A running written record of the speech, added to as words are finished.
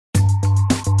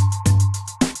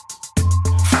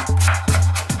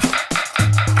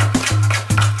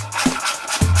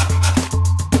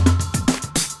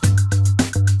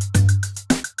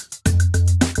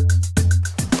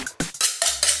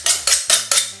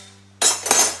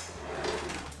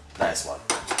Nice one.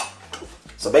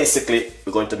 So basically,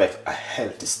 we're going to make a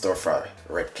healthy stir-fry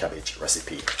red cabbage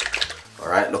recipe.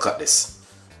 Alright, look at this.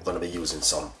 We're going to be using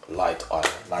some light oil,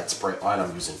 light spray oil.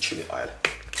 I'm using chili oil.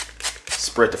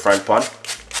 Spray the frying pan.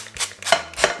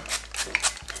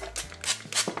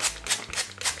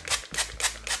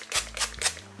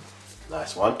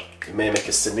 Nice one. You may make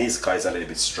a sneeze because it's a little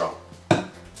bit strong.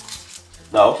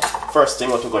 Now, first thing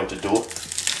what we're going to do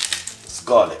is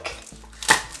garlic.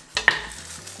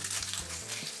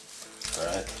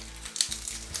 Alright.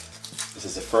 This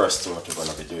is the first thing what we're going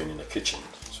to be doing in the kitchen.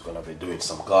 So we're going to be doing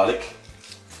some garlic.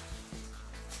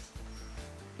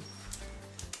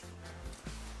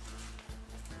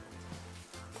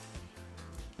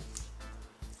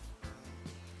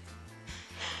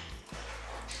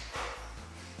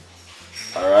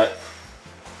 Alright.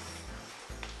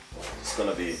 It's going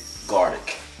to be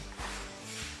garlic.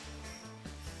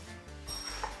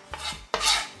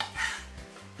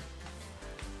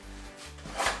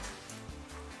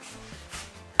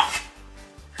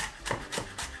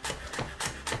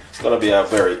 It's gonna be a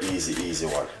very easy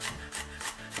one.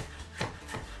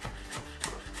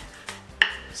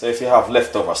 So if you have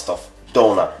leftover stuff,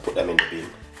 do not put them in the bin.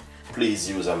 Please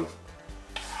use them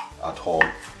at home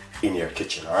in your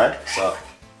kitchen, alright? So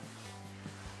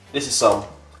this is some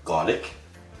garlic.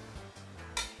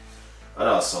 And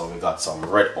also we got some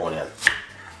red onion.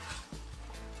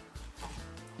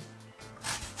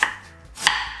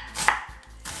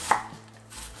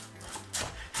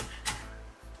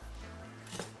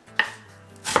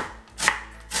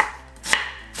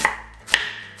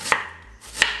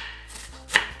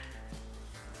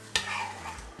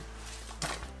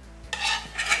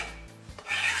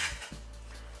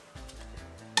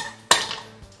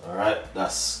 Alright,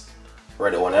 that's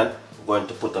red onion. I'm going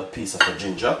to put a piece of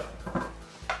ginger.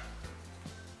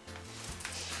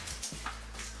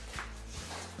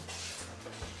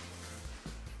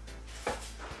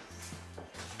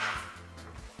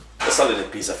 Just a little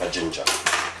piece of ginger.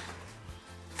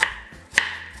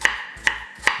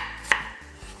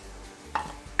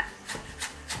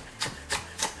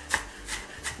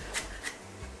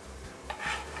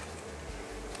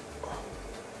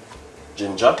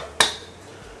 Ginger.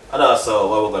 And also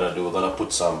what we're gonna do, we're gonna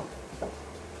put some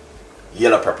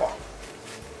yellow pepper.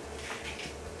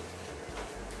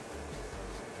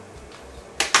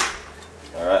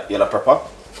 Alright, yellow pepper.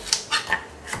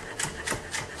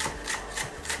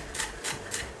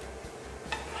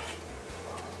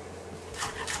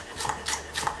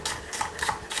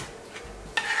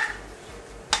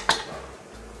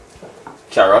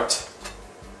 Carrot.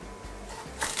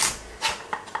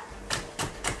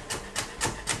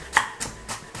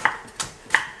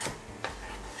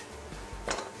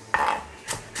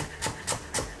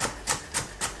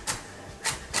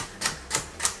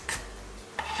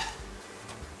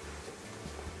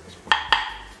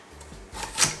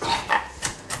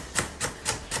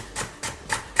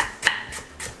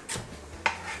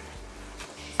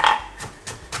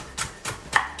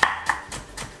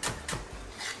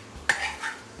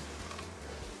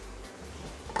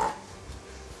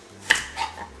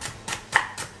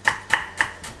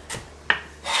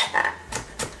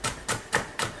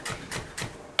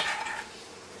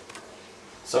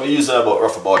 So we're using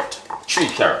about 3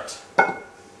 carrots.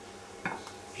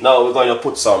 Now we're going to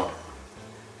put some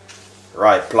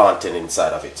rye plantain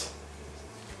inside of it.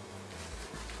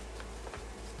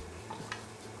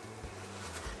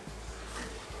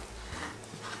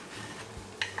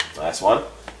 Nice one.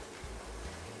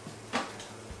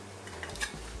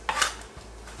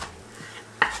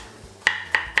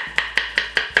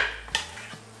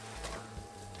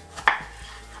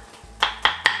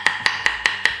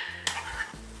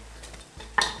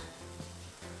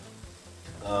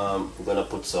 We're gonna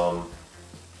put some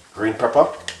green pepper.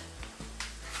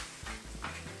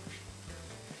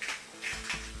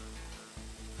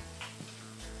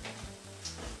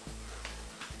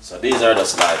 So these are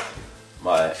just like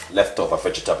my leftover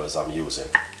vegetables I'm using.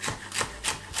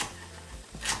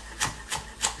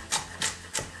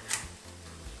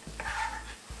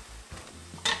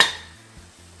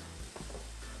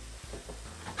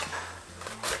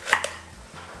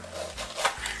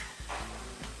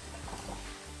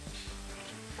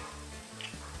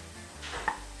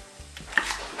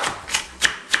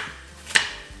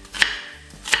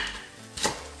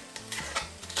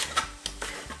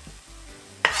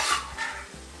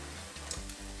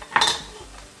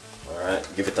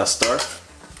 Give it a stir.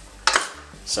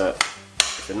 So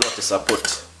if you notice, I put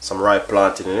some rye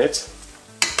plantain in it.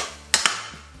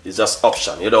 It's just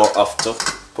option. You don't have to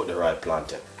put the rye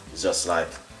plantain. It's just like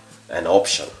an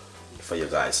option for you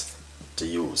guys to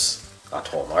use at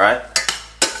home, alright?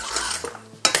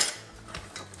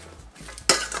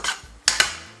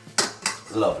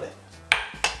 Lovely.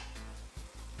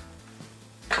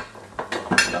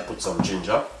 I put some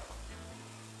ginger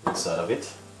inside of it.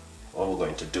 What we're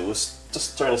going to do is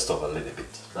just turn the stove a little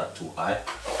bit, not too high.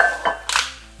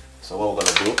 So what we're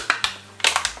going to do,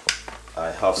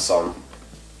 I have some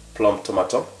plum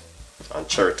tomato and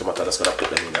cherry tomato. Just going to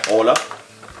put them in the oil.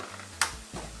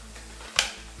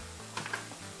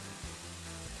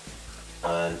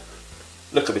 And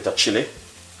a little bit of chili.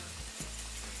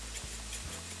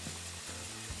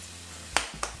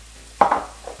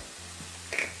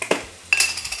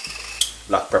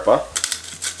 Black pepper.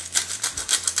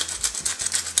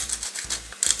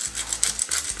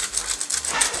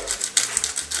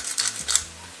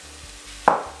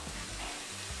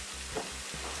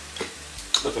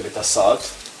 Little bit of salt.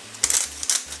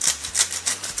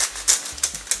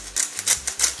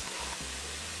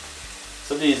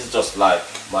 So these is just like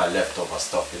my leftover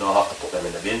stuff. You don't have to put them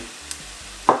in the bin.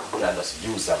 You can just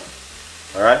use them.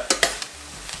 Alright?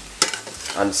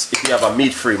 And if you have a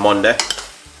meat-free Monday,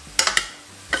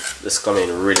 this come in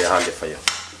really handy for you.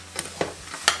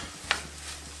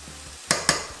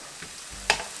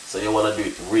 So you want to do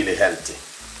it really healthy.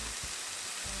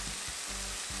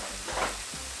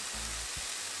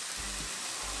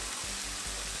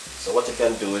 So what you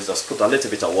can do is just put a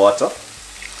little bit of water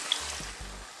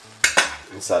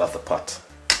inside of the pot.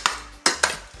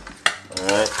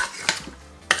 Alright.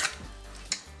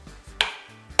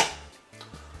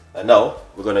 And now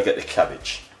we're going to get the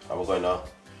cabbage. And we're going to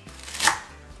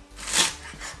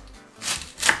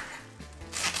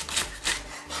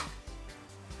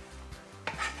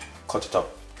cut it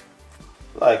up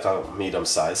like a medium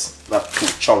size, not too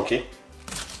chunky.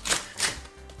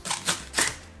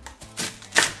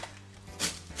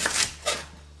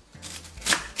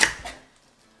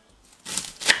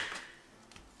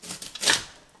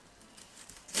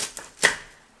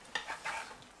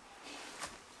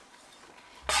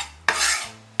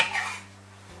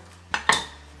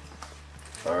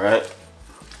 Alright,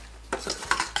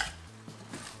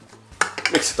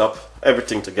 mix it up,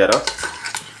 everything together.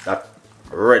 That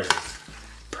red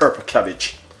purple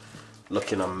cabbage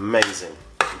looking amazing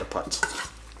in the pot.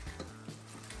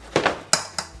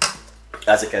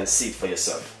 As you can see it for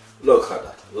yourself. Look at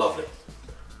that, lovely.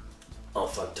 Oh,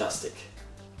 fantastic.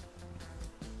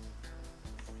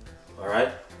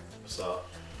 Alright, so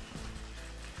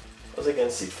as you can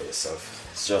see it for yourself,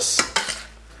 it's just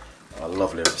a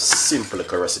lovely, simple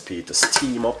little recipe to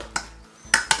steam up,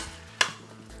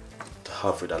 to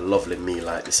have with a lovely meal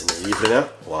like this in the evening. Eh?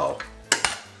 Wow.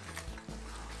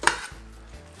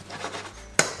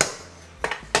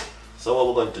 So what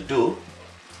we're going to do,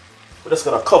 we're just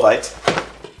going to cover it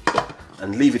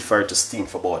and leave it for it to steam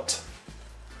for about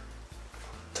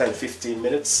 10-15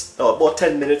 minutes. No, about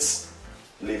 10 minutes.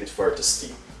 Leave it for it to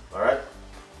steam. Alright?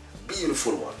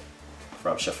 Beautiful one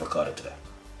from Chef Ricardo today.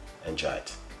 Enjoy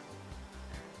it.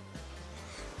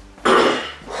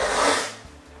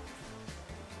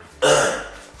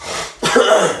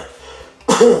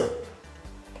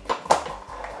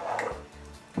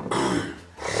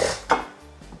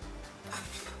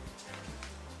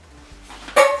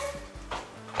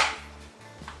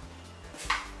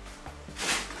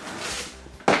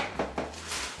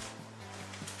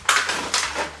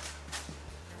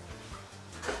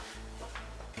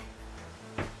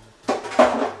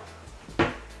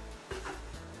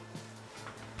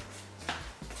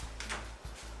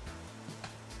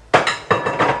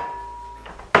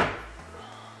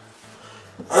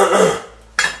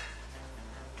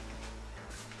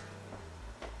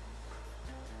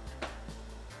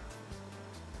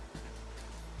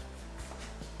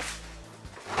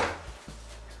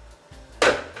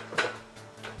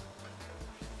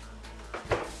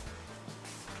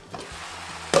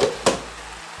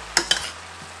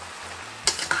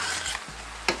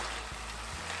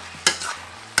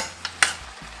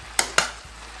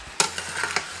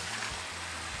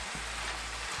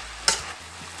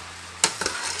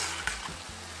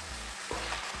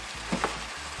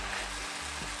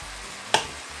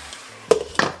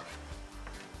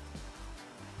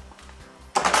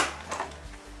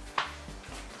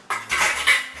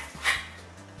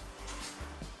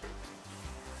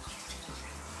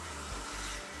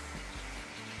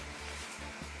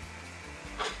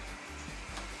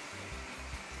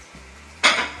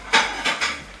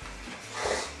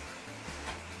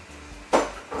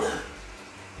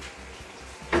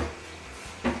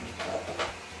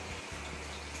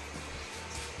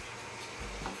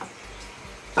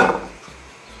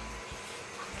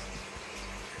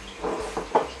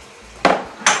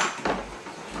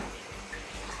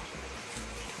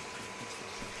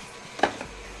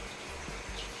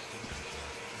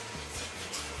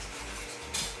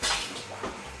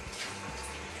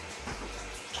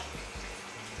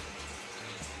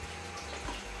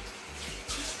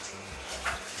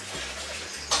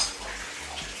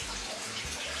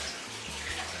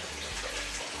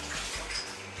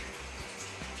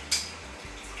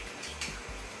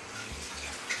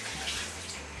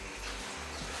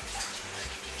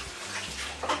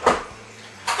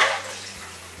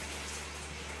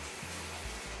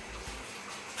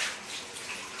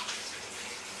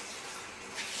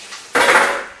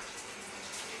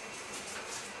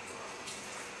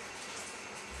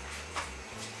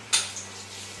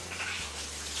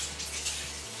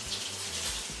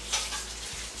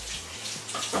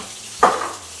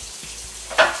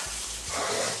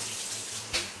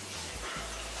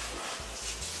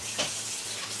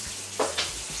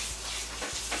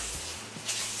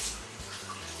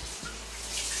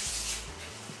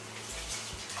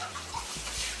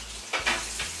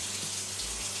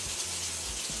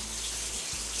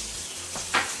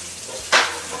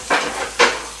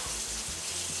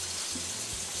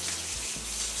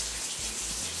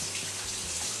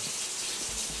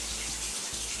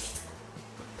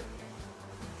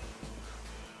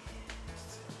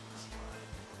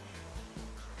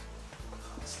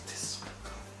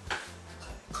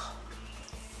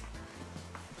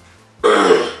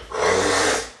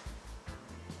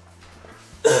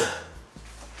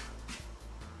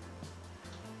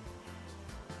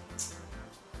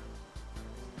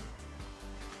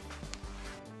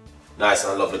 Nice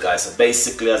and lovely, guys. So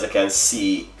basically, as you can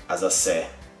see, as I say,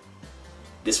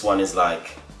 this one is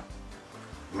like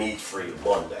meat-free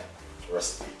Monday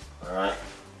recipe. All right.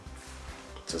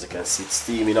 So as you can see, it's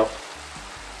steaming up.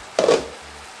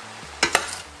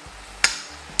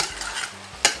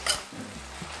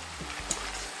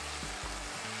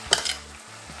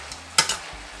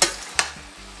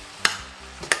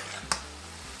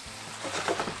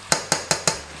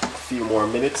 A few more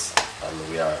minutes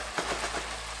and we are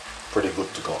pretty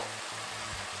good to go.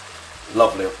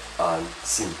 Lovely and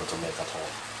simple to make at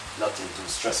home. Nothing too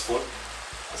stressful.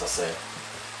 As I say,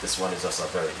 this one is just a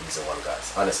very easy one,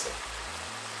 guys, honestly.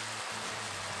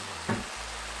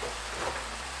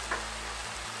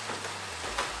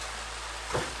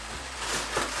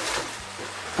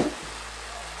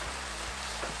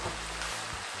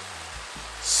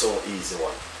 So easy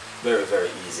one. Very, very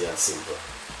easy and simple.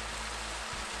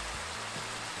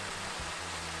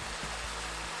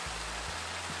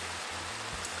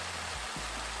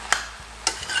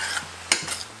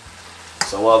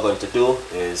 So what I'm going to do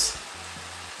is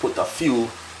put a few,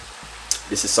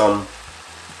 this is some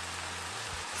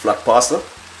flat pasta,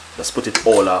 just put it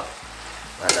all up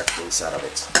and that inside of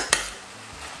it.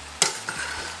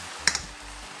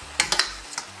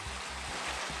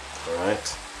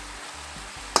 Alright.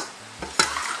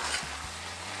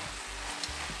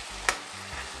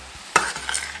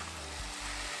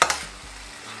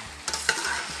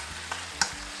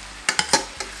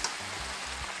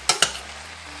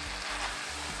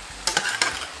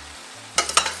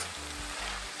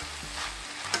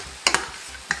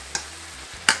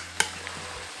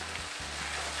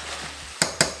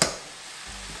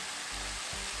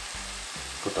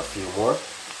 Put a few more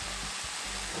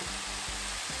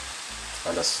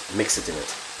and just mix it in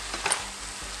it.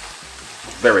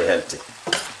 Very healthy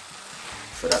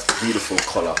for that beautiful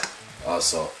color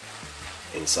also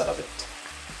inside of it.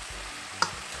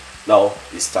 Now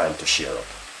it's time to shear up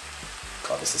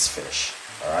because this is finished.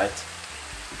 Alright.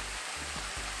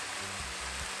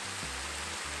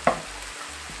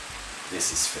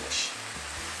 This is finished.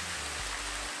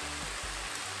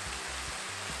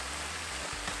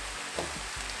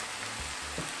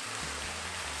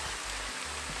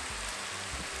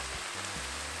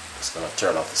 Just gonna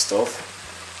turn off the stove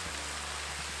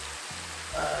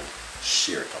and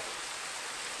shear it up.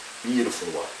 Beautiful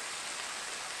one.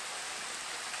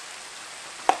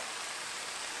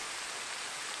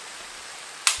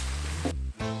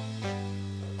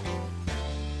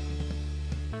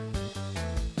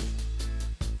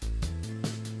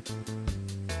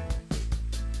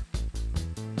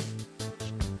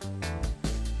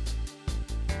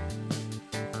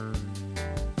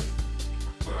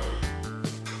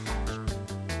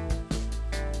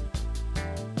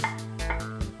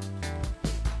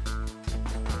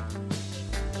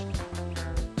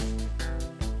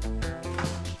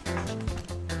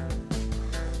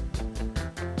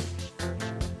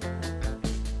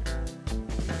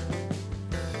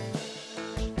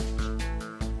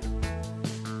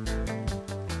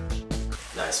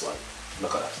 Nice one.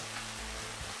 Look at that.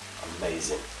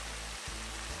 Amazing.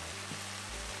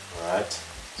 Alright,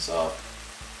 so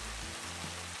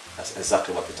that's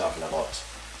exactly what we're talking about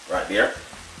right there.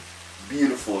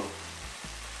 Beautiful,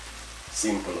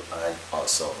 simple, and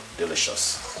also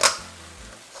delicious.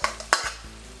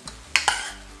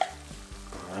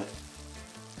 Alright,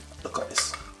 look at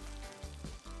this.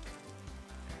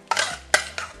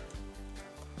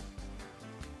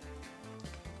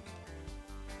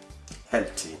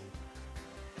 Healthy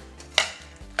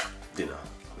dinner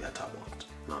we are talking about.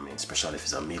 You know what I mean? Especially if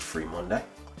it's a meat-free Monday,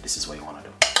 this is what you want to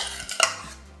do.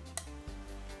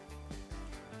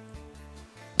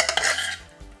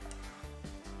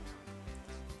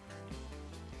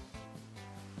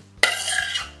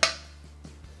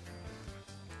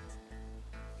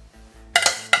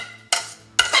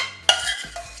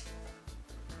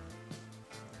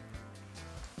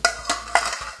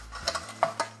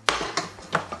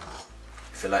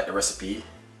 If you like the recipe,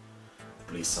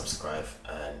 please subscribe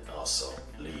and also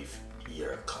leave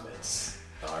your comments.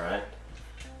 Alright,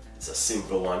 it's a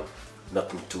simple one,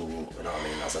 nothing too, you know what I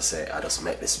mean, as I say, I just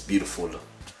make this beautiful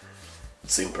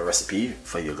simple recipe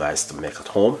for you guys to make at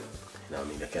home. You know what I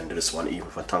mean, you can do this one even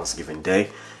for Thanksgiving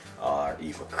Day or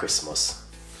even Christmas.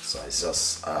 So it's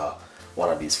just one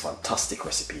of these fantastic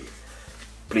recipes.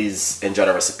 Please enjoy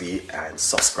the recipe and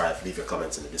subscribe, leave your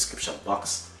comments in the description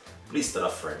box. Please tell a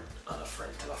friend and a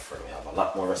friend tell a friend. We have a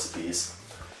lot more recipes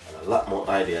and a lot more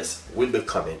ideas will be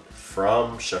coming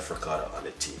from Chef Ricardo and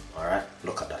the team. Alright,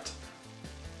 look at that.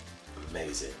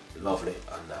 Amazing, lovely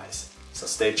and nice. So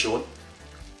stay tuned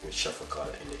with Chef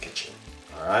Ricardo in the kitchen.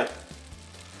 Alright.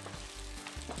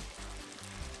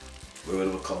 we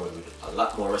will come with a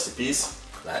lot more recipes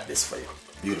like this for you.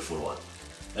 Beautiful one.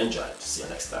 Enjoy it. See you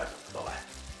next time. Bye bye.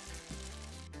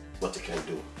 What you can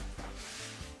do.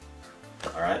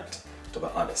 Alright, to be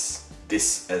honest,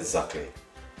 this is exactly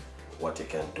what you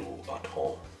can do at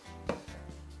home.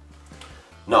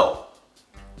 Now,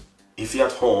 if you're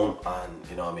at home and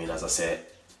you know what I mean, as I said,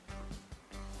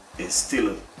 it's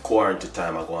still quarantine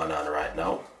time going on right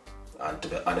now, and to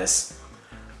be honest,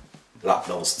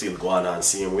 lockdown still going on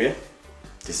same way.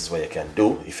 This is what you can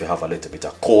do if you have a little bit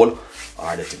of cold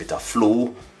or a little bit of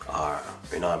flu, or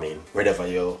you know what I mean, whatever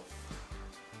you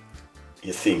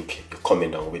think you're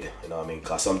coming down with it, you know what I mean,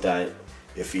 because sometimes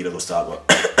you feel it will start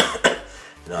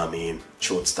you know what I mean,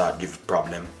 throat start give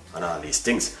problem and all these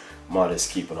things. I'm always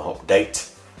keeping an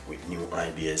update with new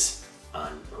ideas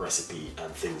and recipe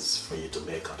and things for you to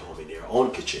make at home in your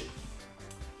own kitchen.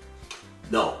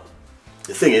 Now,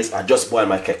 the thing is, I just boiled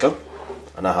my kettle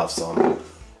and I have some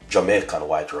Jamaican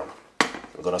white rum.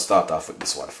 We're gonna start off with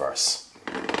this one first.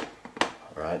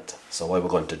 Alright, so what we're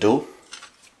going to do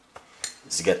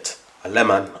is get a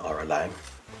lemon or a lime,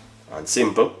 and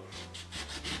simple,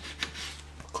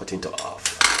 cut into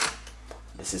half.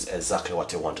 This is exactly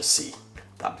what you want to see.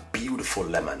 That beautiful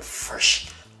lemon,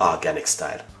 fresh, organic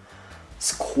style.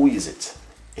 Squeeze it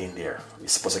in there. You're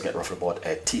supposed to get roughly about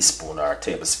a teaspoon or a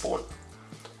tablespoon,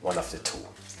 one of the two.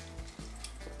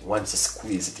 Once you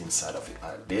squeeze it inside of it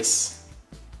like this,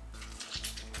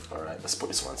 alright, let's put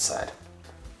this one side.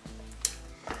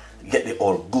 Get the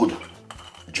all good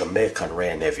Jamaican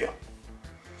rare nevia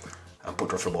and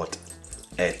put roughly about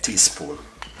a teaspoon.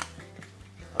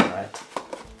 Alright.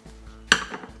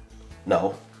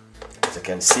 Now, as you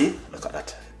can see, look at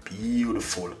that.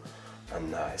 Beautiful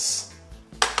and nice.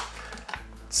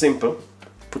 Simple.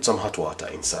 Put some hot water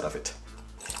inside of it.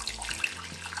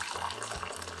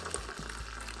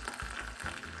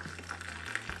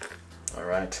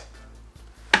 Alright.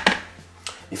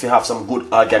 If you have some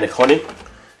good organic honey,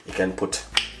 you can put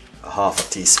a half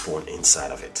a teaspoon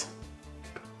inside of it.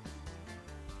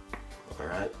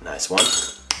 Alright, nice one.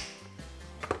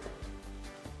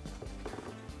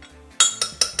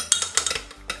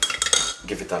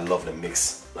 Give it a lovely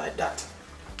mix like that.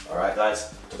 Alright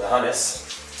guys, to be honest,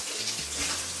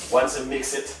 once you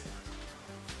mix it,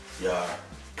 you're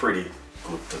pretty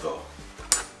good to go.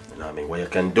 You know what I mean? What you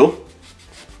can do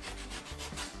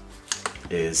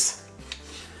is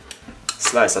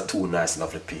slice a two nice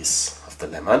lovely piece of the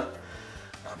lemon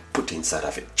and put inside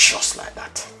of it just like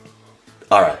that.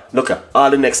 Alright, look at all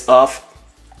the next half,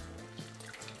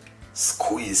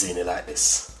 squeeze in it like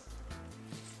this,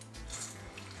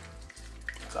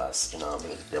 because you know what I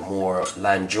mean, the more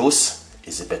lime juice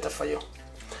is the better for you.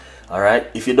 Alright,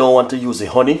 if you don't want to use the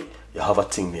honey, you have a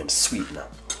thing named sweetener.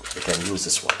 You can use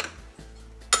this one.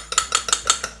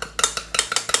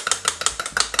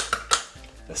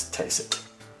 Let's taste it.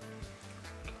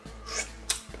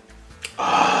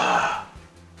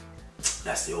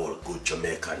 That's the old good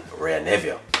Jamaican rare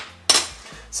nevia.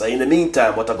 So in the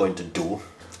meantime, what I'm going to do,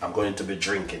 I'm going to be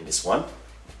drinking this one,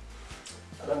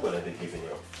 and I'm going to be giving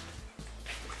you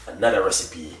another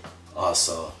recipe,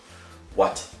 also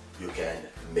what you can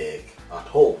make at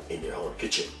home in your own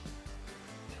kitchen.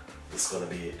 It's going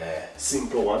to be a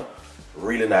simple one,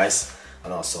 really nice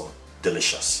and also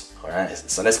delicious. Alright,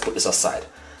 so let's put this aside.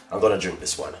 I'm going to drink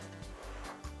this one.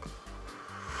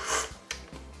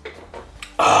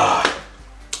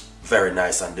 Very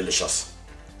nice and delicious.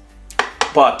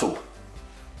 Part 2.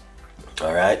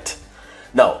 Alright,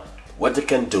 now what you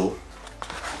can do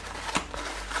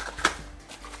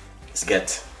is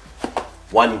get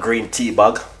 1 green tea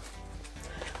bag.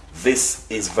 This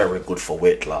is very good for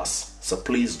weight loss, so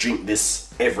please drink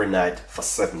this every night for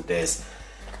 7 days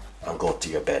and go to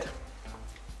your bed.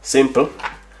 Simple.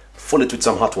 Fill it with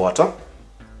some hot water.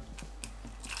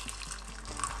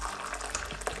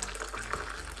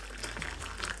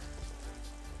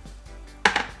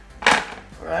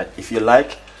 Alright, if you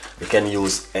like, you can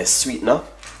use a sweetener.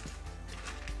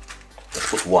 Just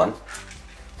put 1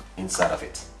 inside of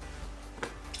it.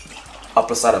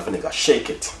 Apple cider vinegar, shake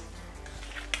it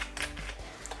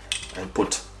and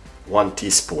put 1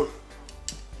 teaspoon.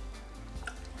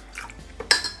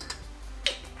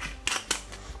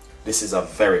 This is a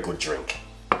very good drink.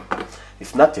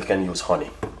 If not, you can use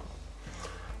honey.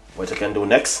 What you can do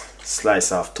next,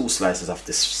 slice off 2 slices of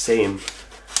this same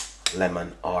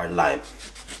lemon or lime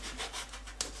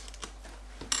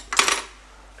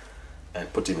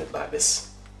and put in it like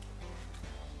this.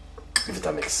 Give it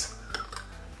a mix.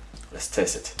 Let's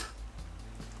taste it.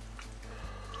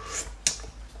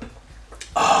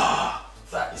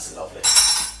 That is lovely.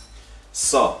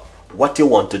 So what you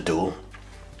want to do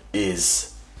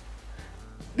is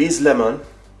These lemon,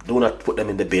 do not put them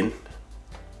in the bin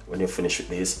when you're finished with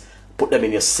these. Put them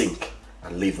in your sink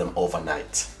and leave them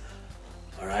overnight.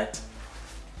 Alright?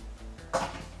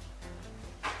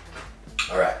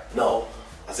 Alright, now,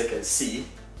 as you can see,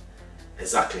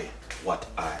 exactly what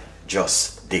I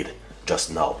just did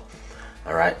just now.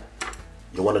 Alright?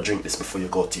 You want to drink this before you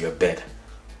go to your bed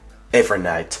every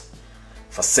night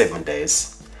for 7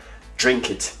 days.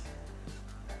 Drink it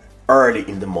early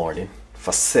in the morning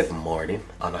for 7 morning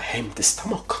on an empty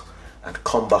stomach, and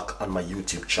come back on my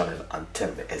YouTube channel and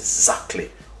tell me exactly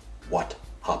what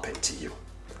happened to you.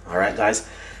 Alright guys,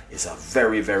 it's a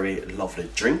very lovely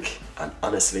drink, and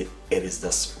honestly it is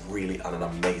just really an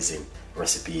amazing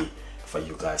recipe for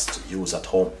you guys to use at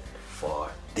home for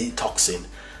detoxing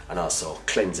and also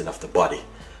cleansing of the body.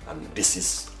 And this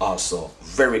is also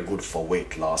very good for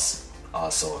weight loss,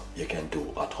 also you can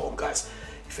do at home guys.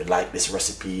 If you like this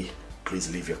recipe,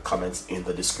 please leave your comments in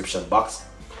the description box.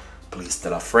 Please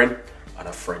tell a friend, and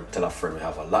a friend tell a friend. We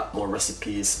have a lot more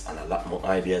recipes and a lot more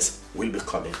ideas will be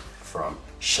coming from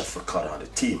Chef Ricardo and the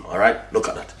team. Alright, look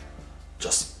at that,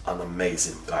 just an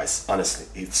amazing guys,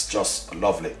 honestly it's just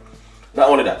lovely. Not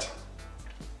only that,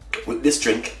 with this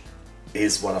drink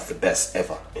is one of the best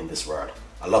ever in this world.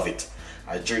 I love it.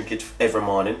 I drink it every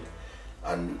morning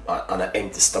and on an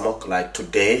empty stomach. Like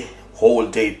today, whole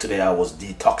day today I was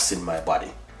detoxing my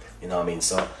body, you know what I mean.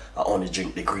 So I only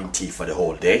drink the green tea for the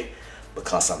whole day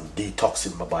because I'm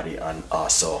detoxing my body. And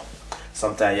also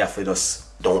sometimes you have to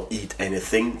just don't eat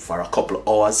anything for a couple of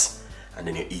hours and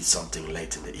then you eat something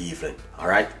late in the evening.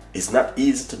 Alright, it's not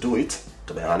easy to do it,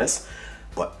 to be honest,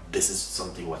 but this is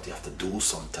something what you have to do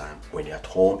sometime when you're at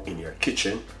home in your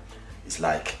kitchen. It's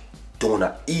like, do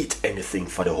not eat anything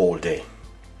for the whole day.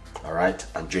 Alright,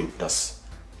 and drink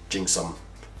some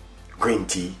green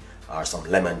tea or some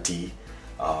lemon tea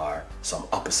or some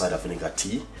apple cider vinegar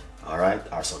tea, alright,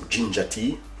 or some ginger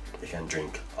tea. You can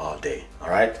drink all day.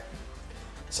 Alright,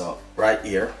 so right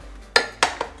here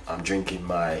I'm drinking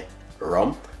my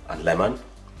rum and lemon.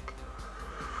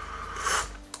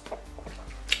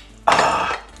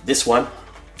 This one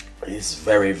is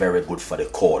very good for the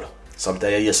cold.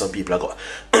 Sometimes I hear some people I go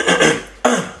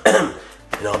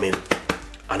you know what I mean,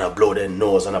 and I blow their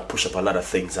nose and I push up a lot of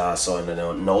things also in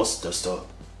their nose just to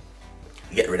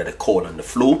get rid of the cold and the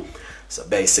flu. So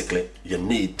basically you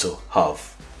need to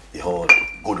have the whole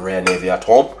good rare navy at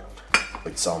home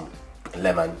with some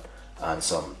lemon and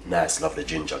some nice lovely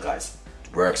ginger guys.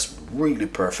 It works really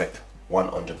perfect,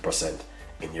 100%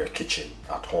 in your kitchen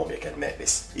at home. You can make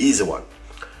this easy one.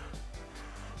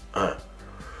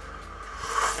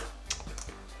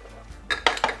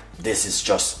 This is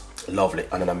just lovely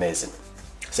and amazing.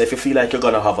 So if you feel like you're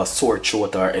gonna have a sore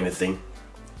throat or anything,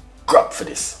 grab for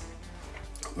this.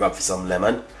 Grab for some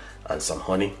lemon and some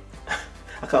honey.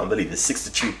 I can't believe it's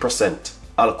 63%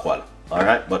 alcohol.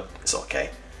 Alright, but it's okay.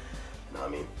 You know what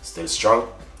I mean? Still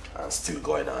strong and still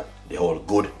going on. The whole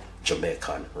good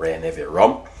Jamaican rare navy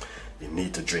rum. You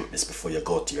need to drink this before you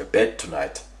go to your bed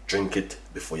tonight. Drink it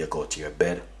before you go to your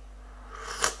bed.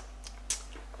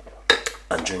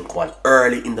 And drink one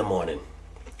early in the morning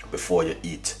before you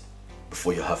eat,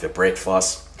 before you have your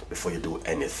breakfast, before you do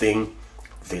anything.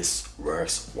 This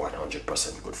works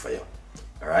 100% good for you.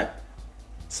 Alright,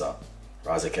 so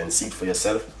as you can see it for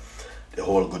yourself, the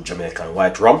whole good Jamaican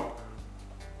white rum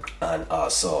and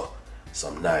also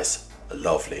some nice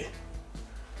lovely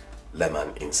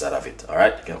lemon inside of it.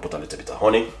 Alright, you can put a little bit of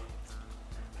honey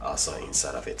also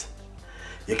inside of it.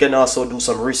 You can also do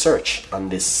some research on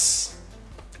this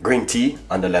green tea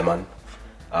and the lemon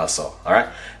also. Alright,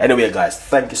 anyway guys,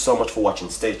 thank you so much for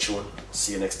watching. Stay tuned.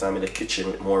 See you next time in the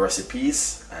kitchen with more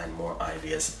recipes and more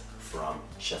ideas from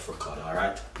Chef Ricardo.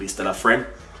 Alright, please tell a friend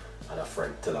and a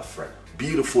friend tell a friend.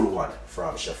 Beautiful one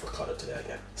from Chef Ricardo today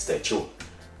again. Stay tuned.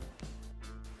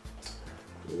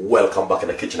 Welcome back in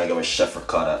the kitchen again with Chef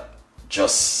Ricardo.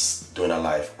 Just doing a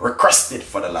live, requested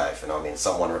for the live, you know what I mean.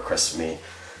 Someone requested me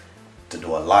to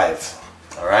do a live.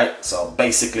 Alright, so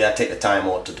basically I take the time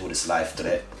out to do this live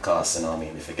today because, you know what I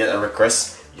mean, if you get a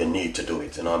request, you need to do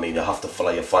it, you know what I mean. You have to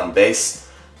follow your fan base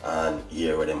and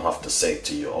hear what them have to say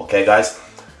to you. Okay guys,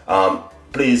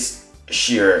 please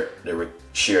share the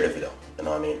video, you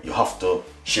know what I mean. You have to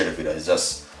share the video. It's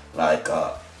just like you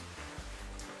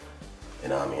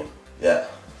know what I mean, yeah,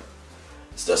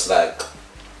 it's just like,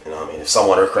 you know what I mean, if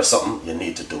someone requests something, you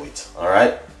need to do it.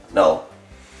 Alright, now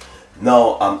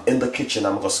I'm in the kitchen.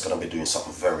 I'm just gonna be doing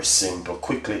something very simple,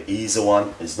 quickly, easy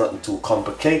one. It's nothing too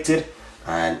complicated,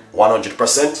 and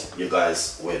 100% you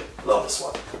guys will love this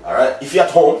one. Alright, if you're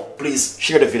at home, please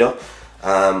share the video.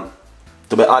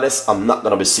 To be honest, I'm not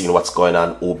gonna be seeing what's going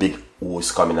on, how big who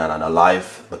is coming on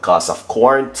alive. Because of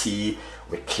quarantine,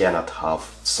 we cannot have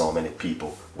so many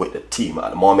people with the team.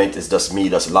 At the moment, it's just me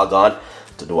just log on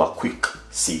to do a quick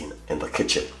scene in the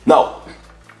kitchen. Now,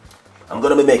 I'm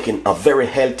gonna be making a very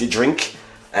healthy drink,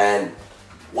 and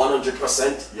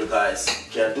 100% you guys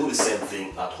can do the same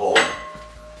thing at home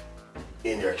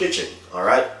in your kitchen. All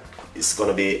right, it's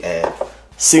gonna be a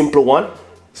simple one.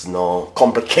 It's no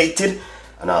complicated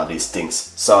and all these things.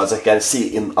 So as you can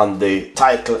see on the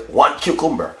title, 1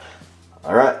 cucumber.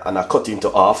 All right, and I cut into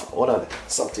half. What are they?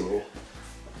 Something here.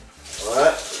 All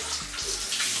right.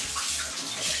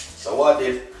 So what I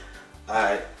did,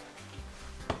 I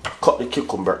cut the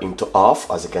cucumber into half,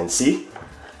 as you can see.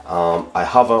 I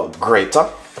have a grater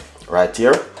right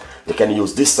here. You can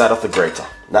use this side of the grater.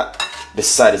 Now, this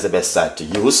side is the best side to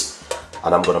use,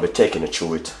 and I'm gonna be taking it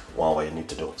through it one way you need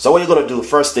to do. So what you're gonna do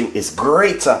first thing is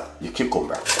grate your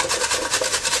cucumber. All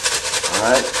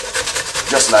right,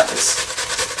 just like this.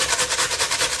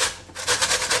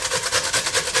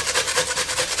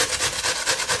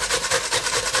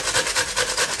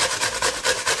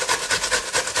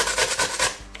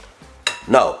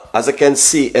 Now, as you can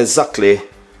see exactly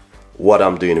what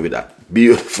I'm doing with that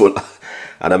beautiful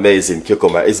and amazing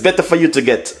cucumber. It's better for you to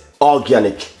get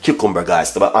organic cucumber,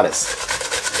 guys, to be honest.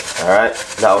 All right,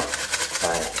 now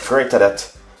I grated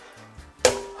that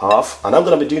half, and I'm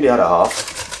gonna be doing the other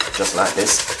half just like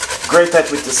this. Grate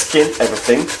it with the skin,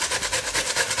 everything.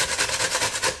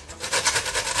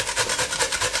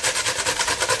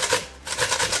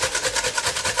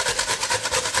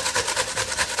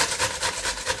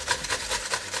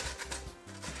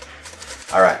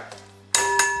 All right,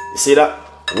 you see that?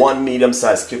 1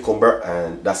 medium-sized cucumber,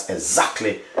 and that's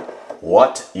exactly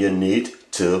what you need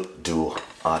to do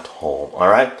at home. All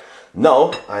right,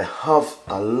 now I have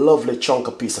a lovely chunk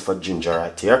of piece of a ginger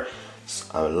right here. It's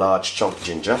a large chunk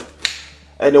ginger.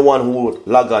 Anyone who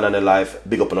log on the live,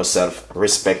 big up on yourself,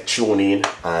 respect, tune in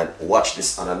and watch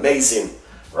this an amazing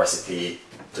recipe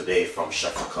today from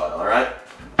Chef Ricardo. All right,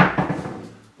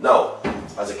 now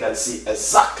as you can see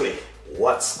exactly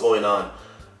what's going on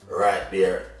right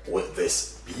there with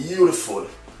this beautiful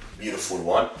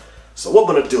one. So what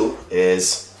I'm gonna do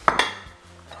is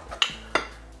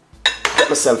get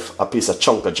myself a piece of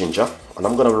chunk of ginger, and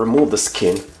I'm gonna remove the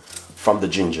skin from the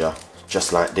ginger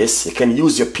just like this. You can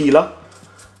use your peeler.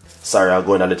 Sorry, I'm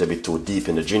going a little bit too deep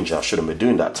in the ginger. I shouldn't be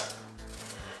doing that.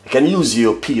 You can use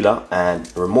your peeler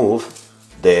and remove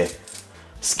the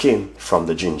skin from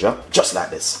the ginger just like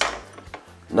this.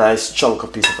 Nice chunk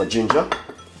of piece of a ginger.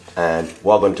 And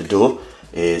what I'm going to do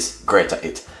is grate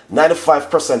it.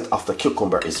 95% of the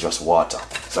cucumber is just water.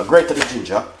 So grate the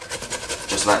ginger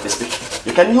just like this.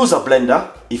 You can use a blender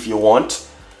if you want,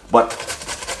 but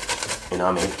you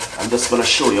know what I mean, I'm just going to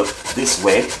show you this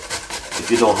way if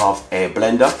you don't have a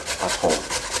blender at home.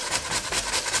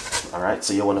 All right,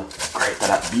 so you want to grate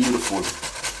that beautiful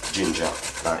ginger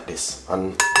like this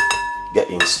and get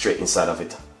in straight inside of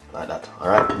it like that. All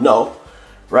right, now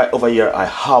right over here I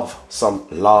have some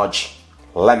large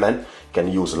lemon. You can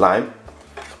use lime.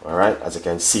 All right, as you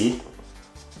can see,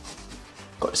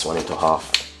 cut this one into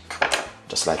half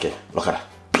just like it. Look at that,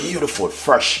 beautiful,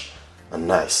 fresh and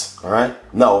nice. All right,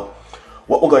 now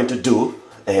what we're going to do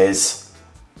is,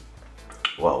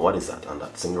 well, what is that on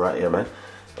that thing right here, man?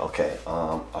 Okay,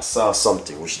 I saw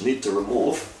something which need to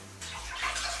remove.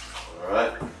 All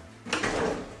right,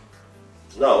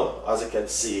 now as you can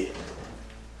see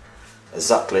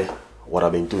exactly what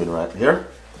I've been doing right here.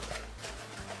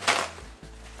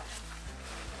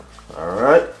 All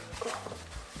right,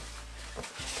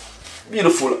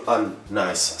 beautiful and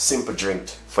nice simple drink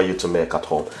for you to make at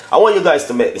home. I want you guys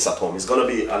to make this at home. It's gonna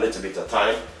be a little bit of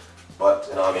time, but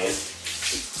you know what I mean.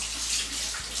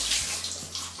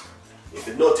 If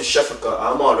you notice, Chef Ricardo,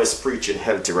 I'm always preaching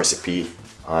healthy recipe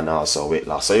and also weight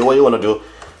loss. So what you want to do,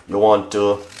 you want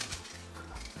to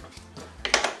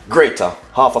grate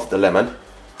half of the lemon,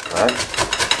 right?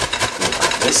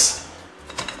 Like this.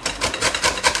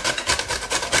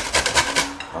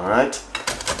 All right.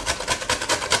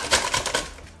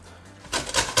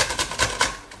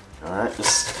 All right,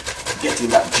 just getting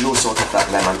that juice out of that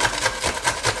lemon.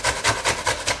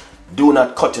 Do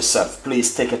not cut yourself.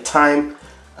 Please take your time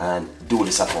and do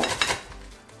this at home.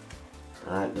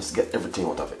 All right, just get everything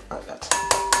out of it like that.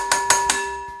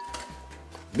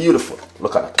 Beautiful.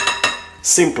 Look at that.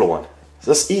 Simple one.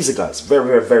 Just easy, guys.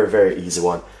 Very easy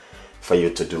one for you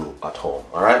to do at home.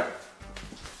 All right.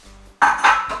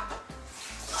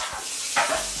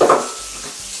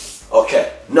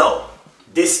 Okay. Now,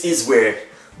 this is where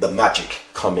the magic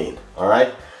come in. All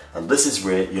right, and this is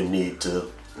where you need to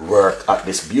work at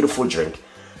this beautiful drink.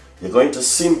 You're going to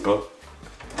simply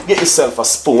get yourself a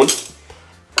spoon.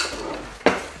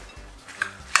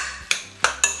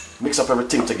 Mix up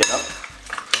everything together.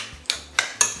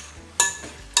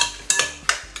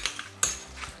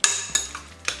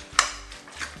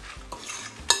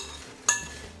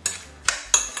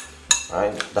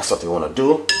 Alright, that's what you want to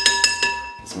do.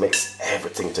 Just mix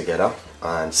everything together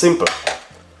and simple.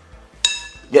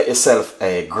 Get yourself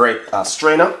a great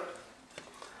strainer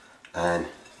and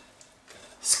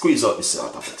squeeze out this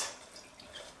out of it.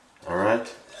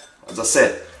 Alright, as I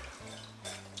said,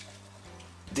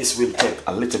 this will take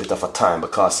a little bit of a time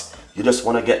because you just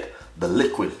want to get the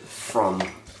liquid from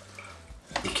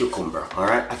the cucumber.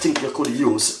 Alright, I think you could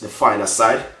use the finer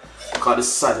side because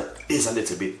this side is a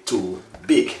little bit too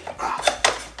big.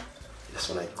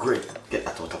 Just want to get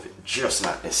that out of it just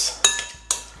like this.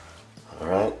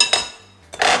 Alright,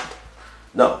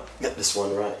 now get this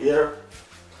one right here.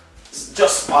 It's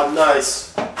just a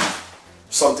nice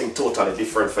something totally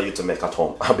different for you to make at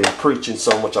home. I've been preaching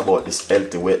so much about this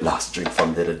healthy weight loss drink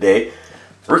from the other day,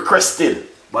 requested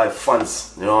by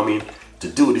fans, you know what I mean, to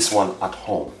do this one at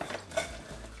home.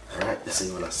 Alright, so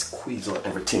you want to squeeze out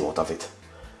everything out of it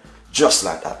just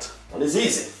like that, and it's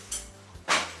easy.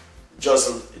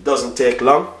 It doesn't take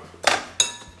long.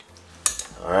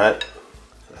 Alright,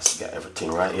 let's get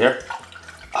everything right here.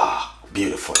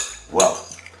 Beautiful. Wow,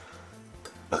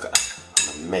 look at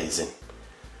that, amazing,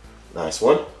 nice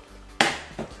one.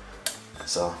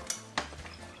 So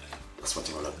that's what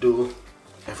you want to do.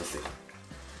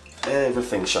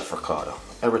 Everything, Chef Ricardo,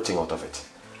 everything out of it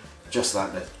just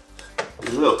like that.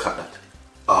 Look at that.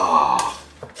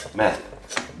 Man,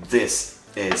 this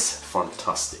is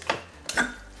fantastic.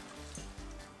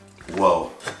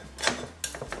 Whoa.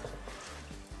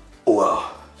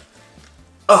 Wow.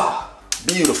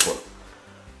 Beautiful.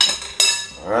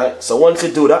 Alright, so once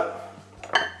you do that,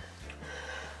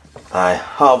 I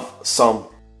have some